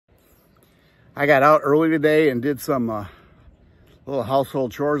I got out early today and did some little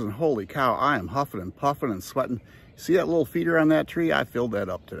household chores, and holy cow, I am huffing and puffing and sweating. See that little feeder on that tree? I filled that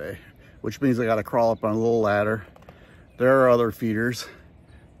up today, which means I got to crawl up on a little ladder. There are other feeders.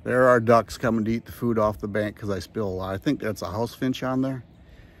 There are ducks coming to eat the food off the bank because I spill a lot. I think that's a house finch on there.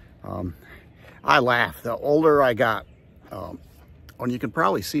 I laugh. The older I got, when you can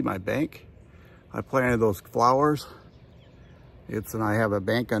probably see my bank, I planted those flowers. And I have a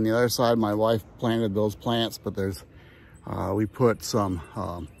bank on the other side. My wife planted those plants, but there's, we put some,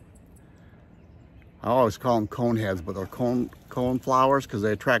 I always call them cone heads, but they're cone flowers because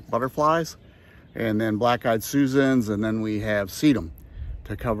they attract butterflies. And then black-eyed Susans, and then we have sedum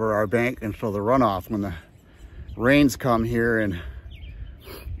to cover our bank until the runoff. When the rains come here in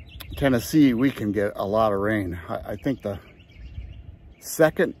Tennessee, we can get a lot of rain. I think the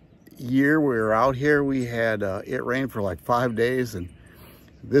second year we were out here, we had it rained for like 5 days, and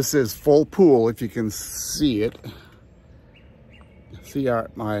this is full pool if you can see it. See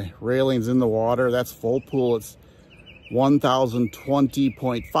my railings in the water. That's full pool. It's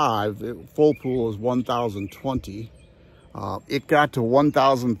 1020.5. Full pool is 1020. It got to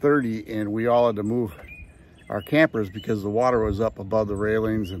 1030 and we all had to move our campers because the water was up above the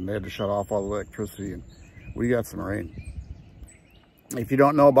railings and they had to shut off all the electricity, and we got some rain. If you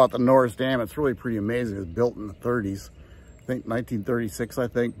don't know about the Norris Dam, it's really pretty amazing. It's built in the 30s, I think 1936, I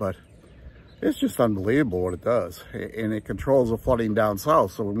think, but it's just unbelievable what it does. And it controls the flooding down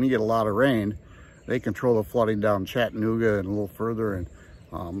south. So when we get a lot of rain, they control the flooding down Chattanooga and a little further. And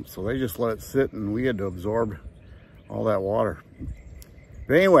so they just let it sit, and we had to absorb all that water.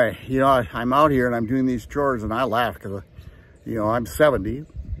 But anyway, you know, I'm out here and I'm doing these chores, and I laugh because, you know, I'm 70,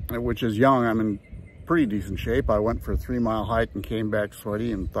 which is young. I'm in pretty decent shape. I went for a 3-mile hike and came back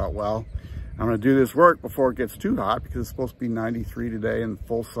sweaty and thought, well, I'm going to do this work before it gets too hot because it's supposed to be 93 today in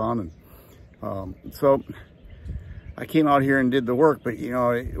full sun. And so I came out here and did the work. But, you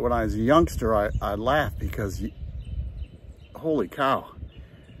know, when I was a youngster, I laughed because, holy cow,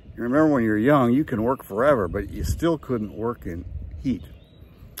 you remember when you're young, you can work forever, but you still couldn't work in heat,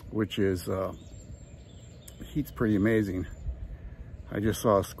 which is, heat's pretty amazing. I just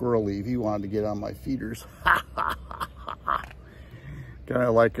saw a squirrel leave. He wanted to get on my feeders. Kind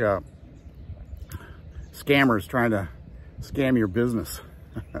of like scammers trying to scam your business.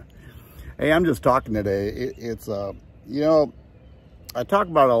 Hey, I'm just talking today. You know, I talk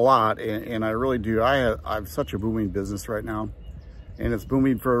about it a lot, and I really do. I have such a booming business right now, and it's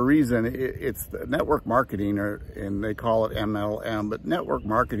booming for a reason. It's the network marketing, and they call it MLM, but network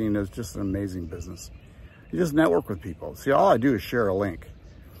marketing is just an amazing business. You just network with people. See, all I do is share a link.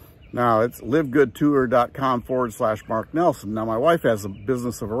 Now, it's livegoodtour.com/Mark Nelson. Now, my wife has a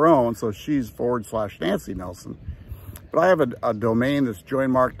business of her own, so she's /Nancy Nelson. But I have a domain that's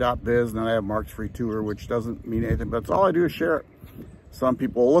joinmark.biz, and then I have Mark's Free Tour, which doesn't mean anything, but all I do is share it. Some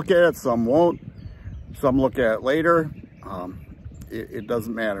people look at it, some won't. Some look at it later. It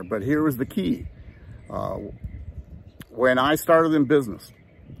doesn't matter. But here was the key. When I started in business,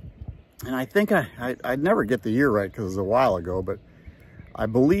 and I think I'd never get the year right because it was a while ago, but I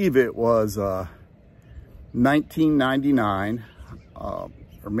believe it was 1999, or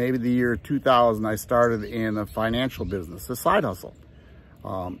maybe the year 2000, I started in a financial business, a side hustle.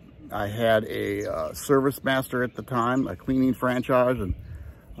 I had a service master at the time, a cleaning franchise, and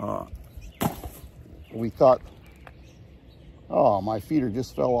we thought, oh, my feeder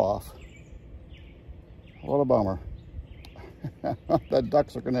just fell off. What a bummer. The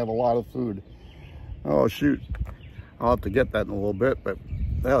ducks are going to have a lot of food. Oh, shoot. I'll have to get that in a little bit, but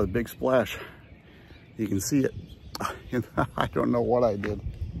that was a big splash. You can see it. I don't know what I did.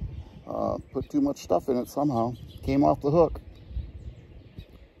 Put too much stuff in it somehow. Came off the hook.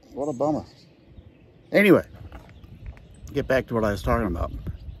 What a bummer. Anyway, get back to what I was talking about.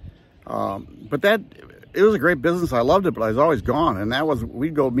 But it was a great business. I loved it, but I was always gone. And that was,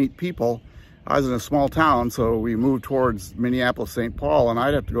 we'd go meet people. I was in a small town, so we moved towards Minneapolis, St. Paul, and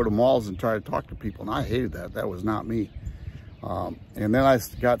I'd have to go to malls and try to talk to people, and I hated that. That was not me. And then I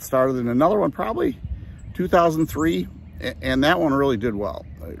got started in another one, probably 2003, and that one really did well.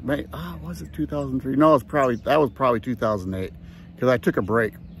 Was it 2003? No, that was probably 2008, because I took a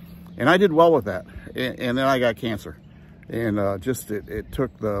break, and I did well with that. And then I got cancer, and it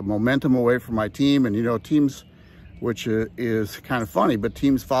took the momentum away from my team. And you know, teams, which is kind of funny, but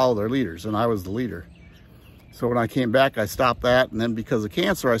teams follow their leaders, and I was the leader. So when I came back, I stopped that, and then because of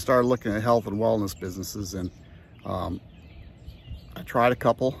cancer, I started looking at health and wellness businesses, and I tried a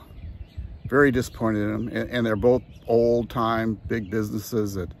couple, very disappointed in them, and they're both old-time big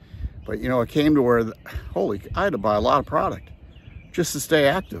businesses. But you know, it came to where, I had to buy a lot of product just to stay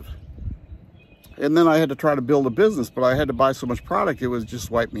active. And then I had to try to build a business, but I had to buy so much product, it was just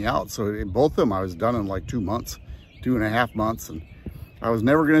wiped me out. So in both of them, I was done in like 2 months, 2.5 months. And I was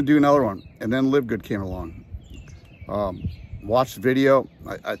never going to do another one. And then LiveGood came along. Watched the video.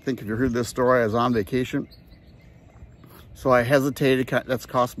 I think if you heard this story, I was on vacation. So I hesitated. That's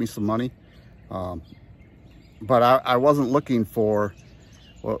cost me some money. But I wasn't looking for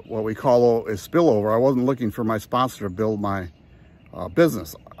what we call a spillover. I wasn't looking for my sponsor to build my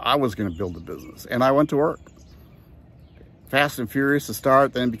business. I was going to build a business, and I went to work. Fast and furious to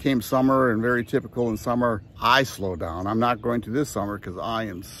start, then it became summer, and very typical in summer, I slow down. I'm not going to this summer because I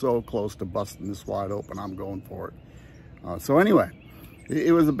am so close to busting this wide open. I'm going for it. So anyway,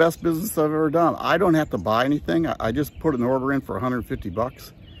 it was the best business I've ever done. I don't have to buy anything. I just put an order in for 150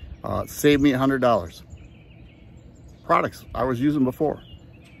 bucks. Saved me $100. Products I was using before.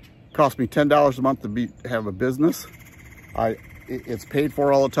 Cost me $10 a month to have a business. It's paid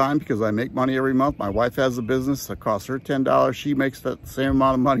for all the time because I make money every month. My wife has a business that costs her $10. She makes that same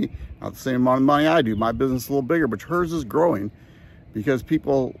amount of money, not the same amount of money I do. My business is a little bigger, but hers is growing because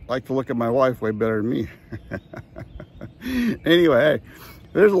people like to look at my wife way better than me. Anyway, hey,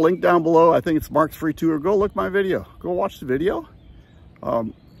 there's a link down below. I think it's Mark's Free Tour. Go look my video. Go watch the video.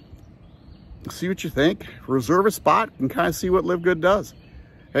 See what you think. Reserve a spot and kind of see what LiveGood does.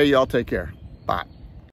 Hey, y'all take care. Bye.